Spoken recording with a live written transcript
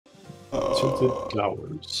Tilted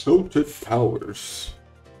Towers. Tilted Towers.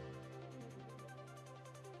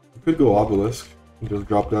 You could go Obelisk and just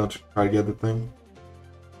drop down to try to get the thing.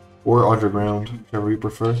 Or Underground, whichever you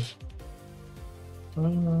prefer.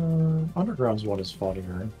 Underground's one is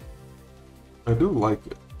funnier. I do like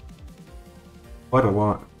it. Quite a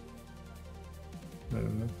lot. If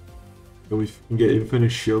we can get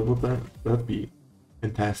Infinite Shield with that, that'd be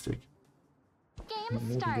fantastic.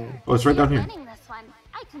 Game starter. Oh, it's right down here. Winning this one.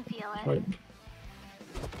 I can feel it. Right.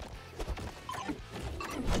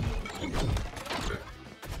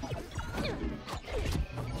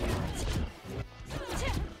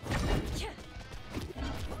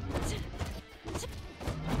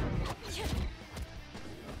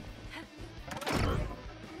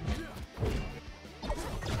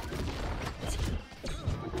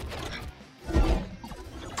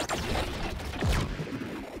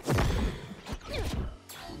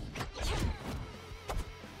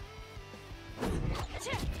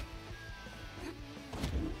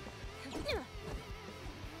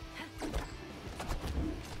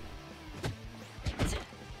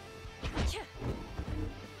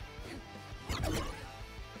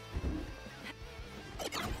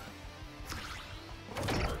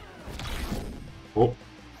 Oh.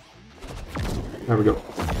 There we go.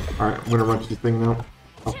 Alright, I'm gonna run to the thing now.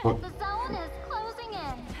 Oh, fuck. The zone is closing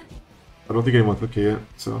in. I don't think anyone's looking yet,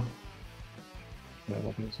 so. Yeah, I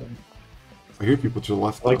don't think so. I hear people to the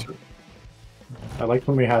left. I liked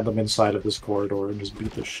when we had them inside of this corridor and just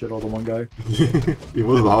beat the shit out of one guy. It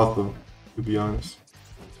was awesome, to be honest.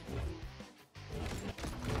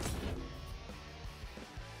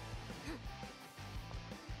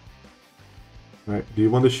 Alright, do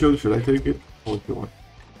you want the shield? Should I take it? Or do you want?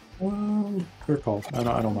 Well, your call. I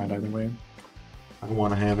don't mind either way. I don't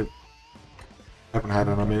want to have it. Haven't had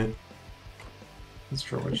it in a minute. It's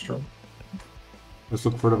true, it's true. Let's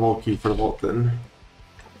look for the vault key for the vault then.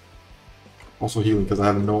 Also healing because I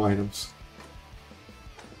have no items.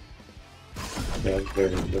 Yeah, very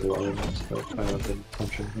little items, but I have been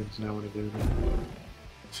punching things now and again.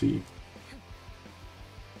 Let's see.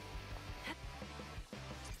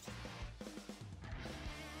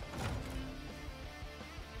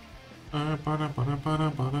 Alright,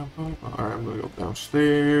 I'm gonna go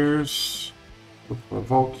downstairs. Look for a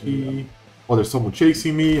vault key. Oh, there's someone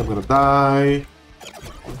chasing me. I'm gonna die.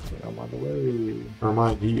 Okay, I'm on the way. Never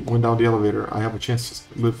mind, he went down the elevator. I have a chance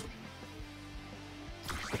to live.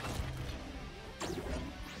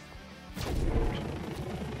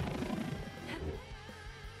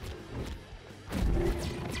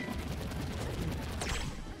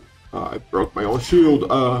 I broke my own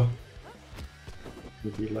shield.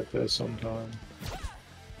 It'd be like that sometime.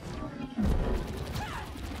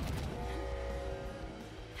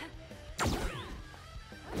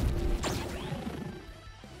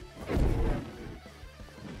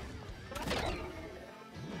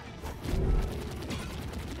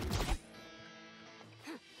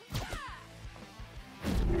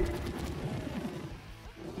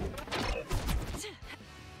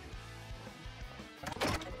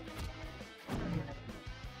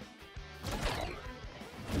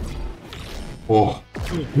 Oh.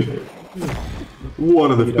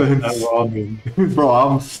 What a defense. Bro,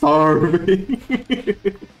 I'm starving.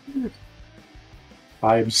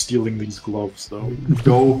 I'm stealing these gloves, though.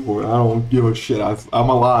 Go for it. I don't give a shit. I'm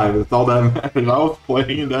alive. That's all that matters. I was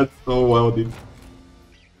playing that so well, dude.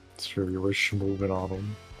 It's true, you were moving on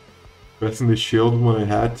them. Pressing the shield when I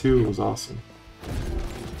had to, it was awesome.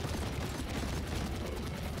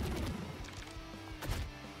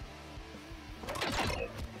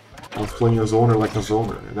 I was playing a zoner like a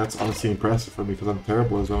zoner, and that's honestly impressive for me because I'm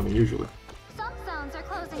terrible at zoning usually. Some zones are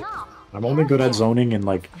closing off. I'm only good at zoning in,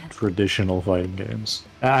 like, traditional fighting games.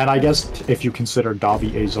 And I guess if you consider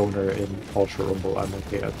Davi a zoner in Ultra Rumble, I'm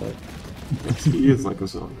okay at that. Yes, he is like a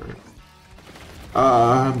zoner.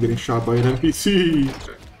 I'm getting shot by an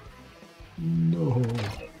NPC! No.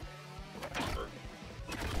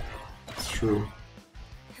 It's true.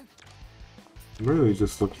 I'm really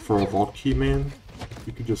just looking for a vault key, man. If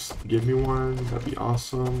you could just give me one, that'd be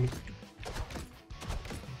awesome.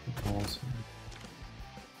 Awesome.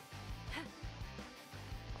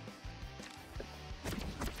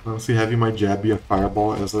 Honestly, having my jab be a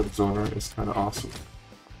fireball as a zoner is kind of awesome.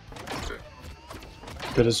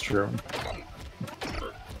 That is true.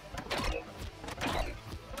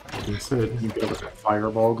 Like I said, You get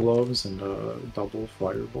fireball gloves and a double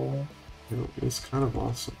fireball. you know, it's kind of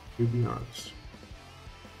awesome, to be honest.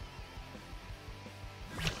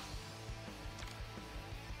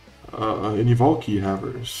 Any vault key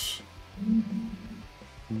havers?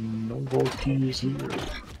 No vault keys here.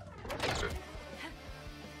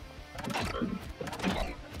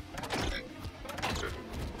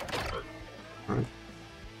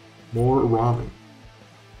 More ramen.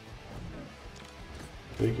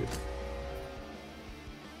 Take it.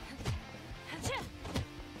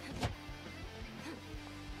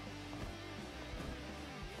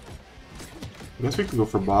 I guess we can go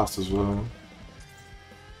for boss as well.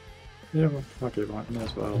 Yeah, well, fuck it, might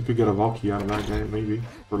as well. We could get a Valky out of that guy, maybe.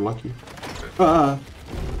 If we're lucky. Ah!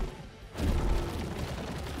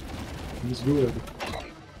 He's good.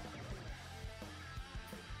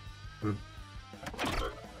 Hmm.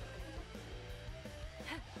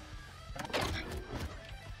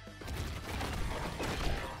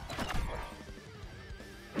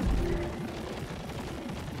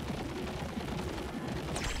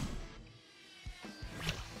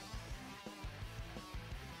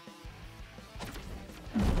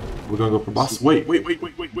 We're gonna go for boss. Wait.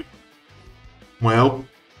 Well,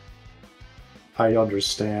 I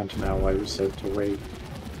understand now why you said to wait.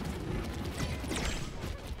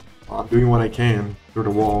 I'm doing what I can through the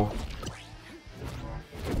wall.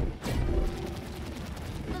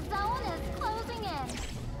 The zone is closing in.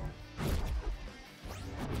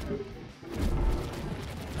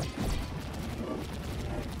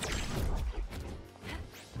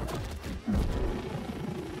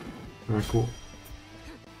 Alright, cool.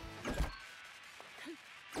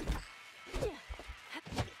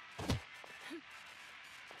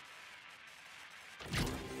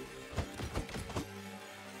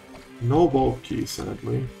 No bulk key,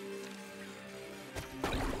 sadly.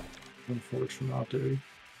 Unfortunately.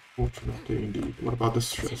 Fortunately, indeed. What about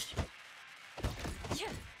this chest?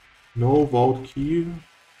 No vault key.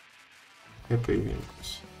 Happy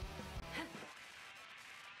names.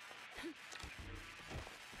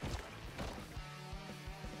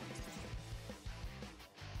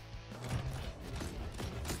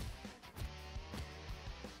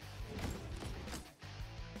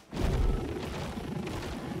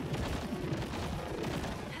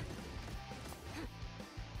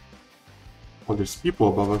 Oh, there's people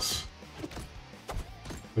above us.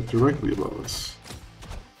 Like directly above us.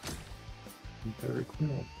 Very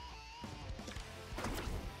cool.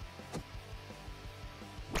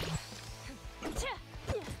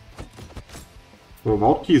 Well,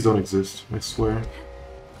 vault keys don't exist, I swear.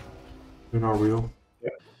 They're not real.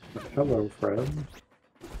 Yeah. Hello, friend.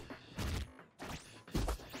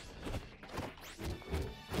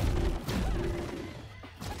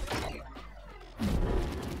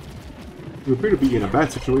 You appear to be in a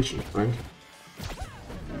bad situation, Frank.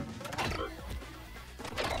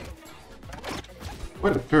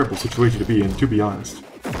 Quite a terrible situation to be in, to be honest.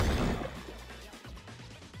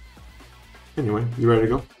 Anyway, you ready to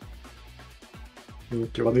go? Do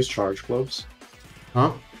you want these charge gloves? Huh?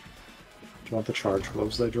 Do you want the charge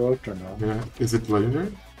gloves they dropped or no? Yeah. Is it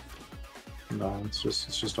legendary? No, it's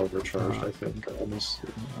just overcharged. I think. Honestly,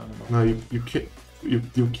 I don't know. No,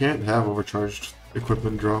 you can't have overcharged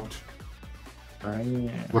equipment dropped.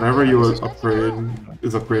 Whatever you upgrade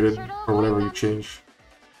is upgraded for whatever you change.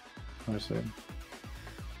 I see.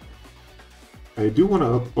 I do want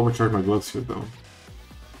to overcharge my gloves here though.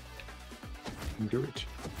 Do it.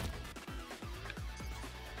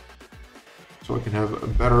 So I can have a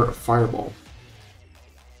better fireball.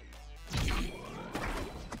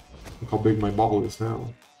 Look how big my ball is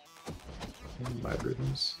now. My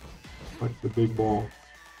rhythms. Like the big ball.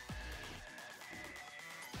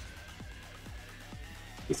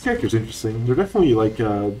 This character's interesting. They're definitely like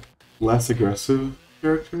a less aggressive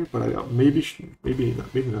character, but maybe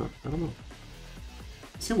not. I don't know.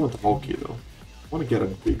 I still want the Valky though. I want to get a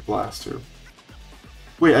big blaster.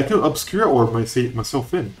 Wait, I can obscure orb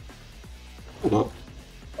myself in. Hold up.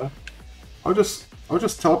 What? I'll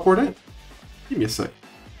just teleport in. Give me a sec.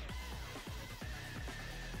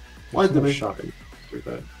 Why did I shot you through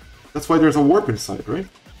that? That's why there's a warp inside, right?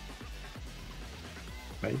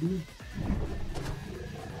 Maybe.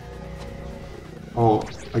 Oh,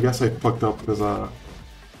 I guess I fucked up because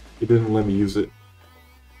it didn't let me use it.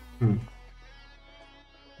 Hmm.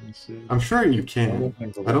 Let's see. I'm sure you can.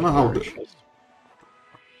 I don't know how.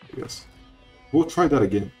 Yes. We'll try that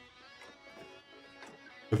again.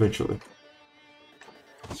 Eventually.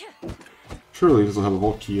 Surely this will have a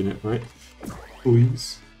vault key in it, right?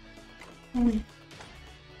 Please.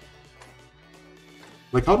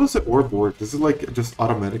 Like, how does it orb work? Does it like just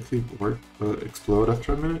automatically work, explode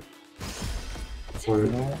after a minute? Or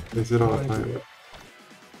is it on a timer?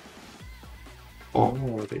 Oh,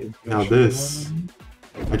 now this.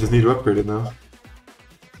 I just need to upgrade it now.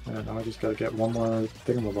 Yeah, now I just gotta get one more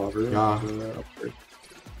thingamabobber. Yeah. Upgrade.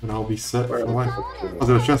 And I'll be set for Where life. Oh,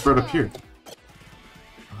 there's a chest right up here.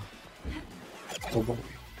 Oh boy.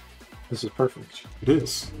 This is perfect. It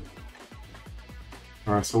is.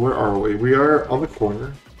 Alright, so where are we? We are on the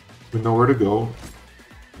corner. We know where to go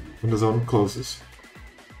when the zone closes.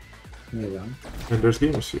 There you go. And there's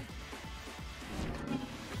gamers here.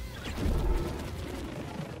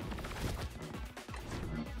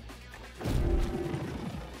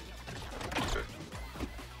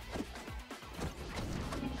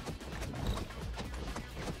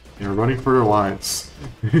 They're running for their lives.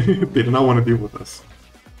 They do not want to deal with us.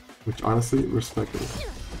 Which honestly, respectable.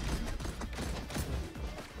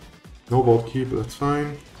 No vault key, but that's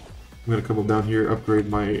fine. I'm gonna come down here, upgrade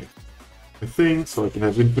my thing so I can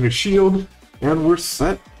have infinite shield, and we're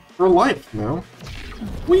set for life now.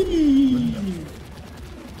 Whee!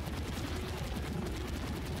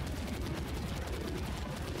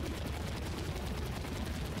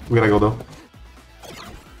 We gotta go though.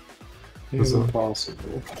 It's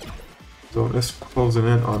impossible. Zone is closing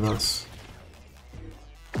in on us.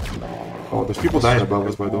 Oh, there's people dying above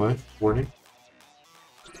us, by the way. Warning.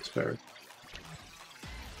 It's fair.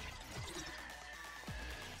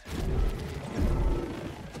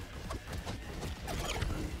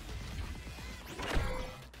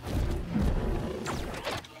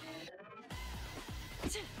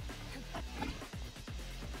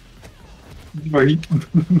 Right.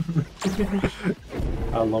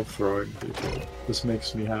 I love throwing people. This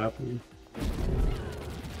makes me happy.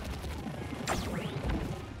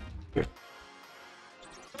 Okay.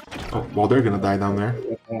 Oh, well, they're gonna die down there.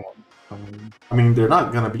 Um, I mean, they're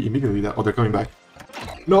not gonna be immediately that. Oh, they're coming back.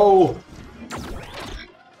 No!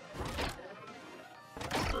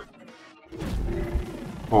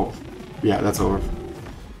 Oh, yeah, that's over.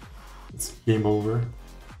 It's game over.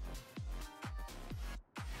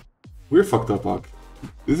 We're fucked up, Buck.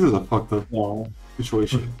 This is a fucked up no,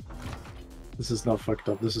 situation. this is not fucked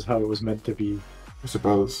up. This is how it was meant to be. I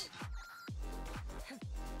suppose.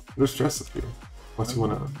 There's stress of you. Unless you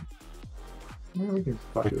wanna... Yeah, we can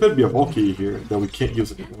fuck There it. could be a bulky here that we can't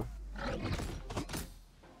use anymore.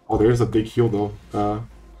 Oh, there is a big heal though.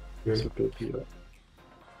 Here. It's a big deal.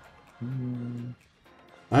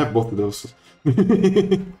 I have both of those.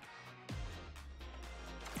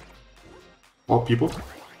 All people.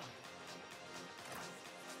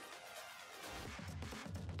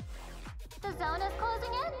 The zone is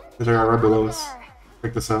closing in. There's a guy right below us. There.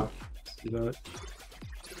 Check this out. See that?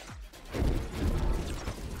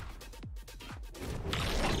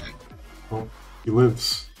 Oh, he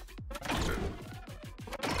lives.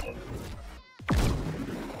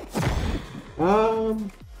 I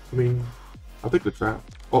mean, I'll take the trap.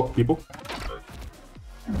 Oh, people.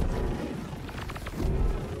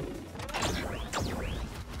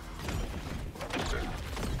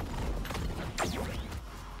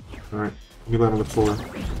 Alright, let me land on the floor.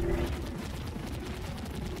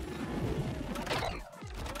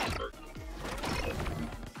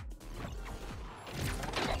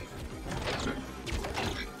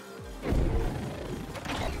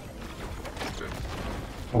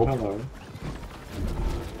 Oh, hello.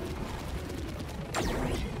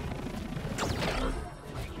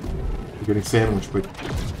 We're getting sandwiched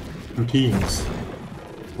with two teams.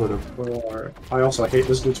 Sort of. Or, I also hate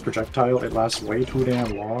this dude's projectile. It lasts way too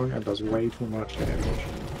damn long and does way too much damage.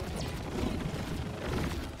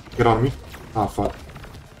 Get on me. Ah, fuck.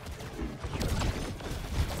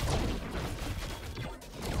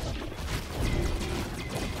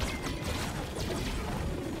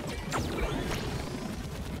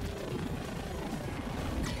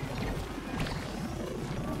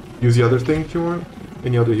 Use the other thing if you want.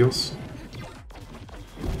 Any other heals?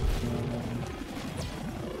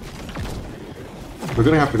 We're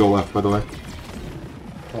gonna have to go left, by the way.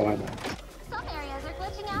 Oh, I know. Some areas are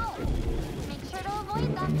glitching out. Make sure to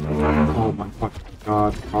avoid them. Oh my fucking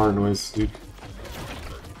god, car noise, dude.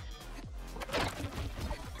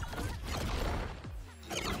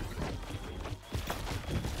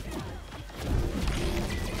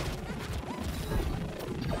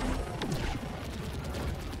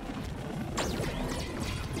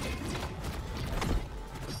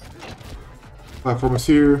 Platform is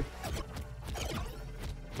here.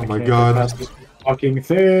 Oh my Can't get god. past this fucking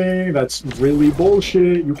thing. That's really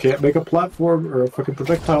bullshit. You can't make a platform or a fucking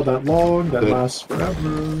projectile that long that Dead. lasts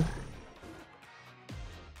forever.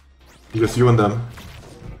 Just you and them.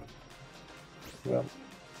 Well,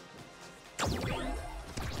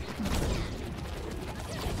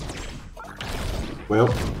 Well,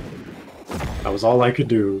 that was all I could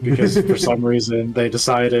do because for some reason they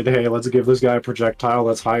decided, hey, let's give this guy a projectile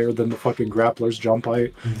that's higher than the fucking grappler's jump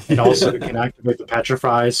height, and also it can activate the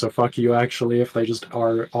petrify. So fuck you, actually, if they just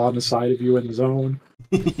are on the side of you in the zone.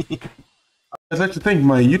 I'd like to thank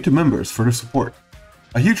my YouTube members for their support.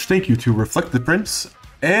 A huge thank you to Reflect the Prince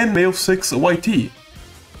and Male6 YT.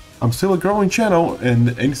 I'm still a growing channel,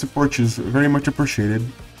 and any support is very much appreciated.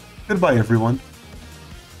 Goodbye, everyone.